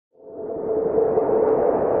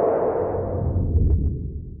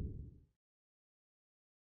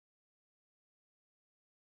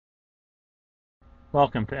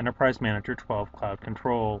Welcome to Enterprise Manager 12 Cloud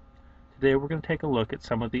Control. Today we're going to take a look at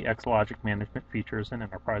some of the Exalogic management features in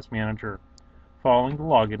Enterprise Manager. Following the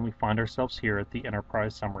login, we find ourselves here at the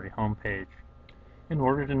Enterprise Summary homepage. In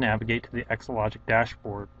order to navigate to the Exalogic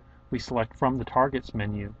dashboard, we select from the Targets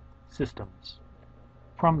menu, Systems.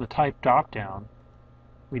 From the Type drop-down,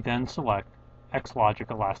 we then select Exalogic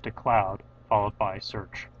Elastic Cloud, followed by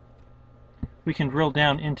Search. We can drill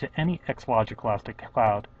down into any Exalogic Elastic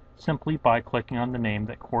Cloud simply by clicking on the name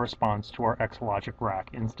that corresponds to our Exalogic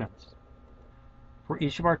rack instance. For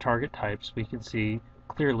each of our target types, we can see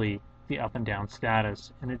clearly the up and down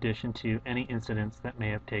status in addition to any incidents that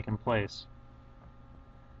may have taken place.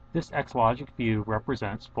 This Exalogic view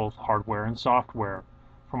represents both hardware and software,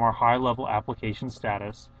 from our high-level application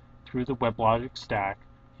status through the WebLogic stack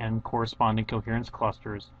and corresponding coherence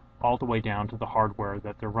clusters all the way down to the hardware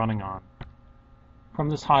that they're running on. From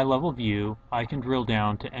this high-level view, I can drill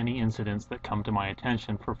down to any incidents that come to my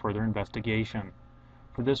attention for further investigation.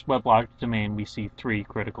 For this WebLogic domain, we see 3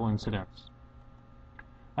 critical incidents.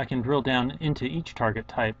 I can drill down into each target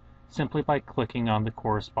type simply by clicking on the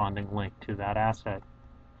corresponding link to that asset.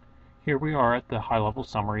 Here we are at the high-level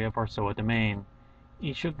summary of our SOA domain.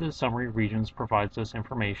 Each of the summary regions provides us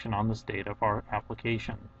information on the state of our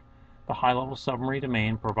application. The high-level summary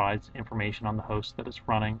domain provides information on the host that is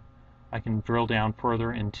running. I can drill down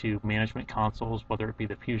further into management consoles, whether it be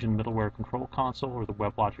the Fusion Middleware Control Console or the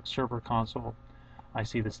WebLogic Server Console. I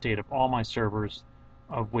see the state of all my servers,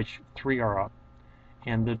 of which 3 are up,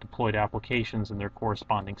 and the deployed applications in their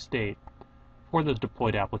corresponding state. For the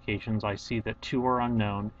deployed applications, I see that 2 are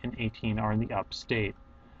unknown and 18 are in the up state.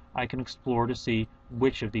 I can explore to see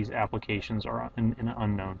which of these applications are in an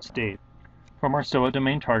unknown state. From our SOA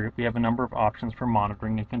domain target, we have a number of options for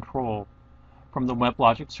monitoring and control. From the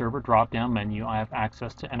WebLogic Server drop-down menu, I have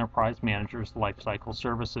access to Enterprise Manager's lifecycle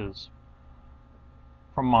services.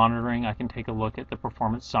 From monitoring, I can take a look at the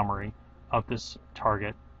performance summary of this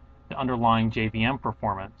target, the underlying JVM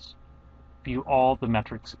performance, view all the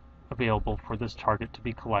metrics available for this target to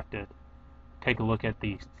be collected, take a look at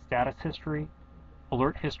the status history,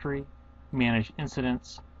 alert history, manage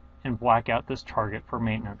incidents, and black out this target for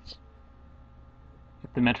maintenance.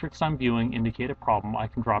 If the metrics I'm viewing indicate a problem, I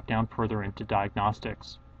can drop down further into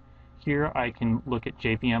diagnostics. Here I can look at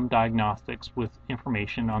JVM diagnostics with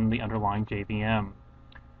information on the underlying JVM,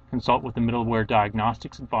 consult with the Middleware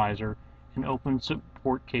Diagnostics Advisor, and open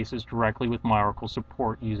support cases directly with my Oracle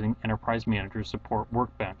support using Enterprise Manager Support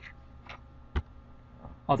Workbench.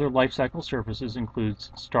 Other lifecycle services include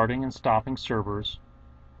starting and stopping servers,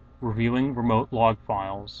 reviewing remote log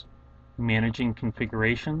files, managing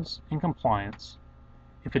configurations and compliance.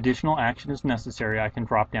 If additional action is necessary, I can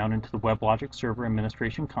drop down into the WebLogic Server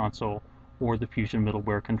Administration Console or the Fusion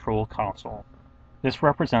Middleware Control Console. This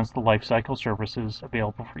represents the lifecycle services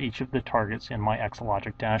available for each of the targets in my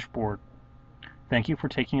Exalogic dashboard. Thank you for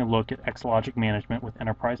taking a look at Exalogic Management with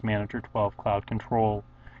Enterprise Manager 12 Cloud Control,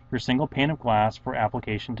 your single pane of glass for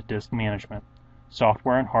application to disk management,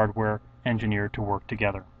 software and hardware engineered to work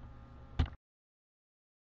together.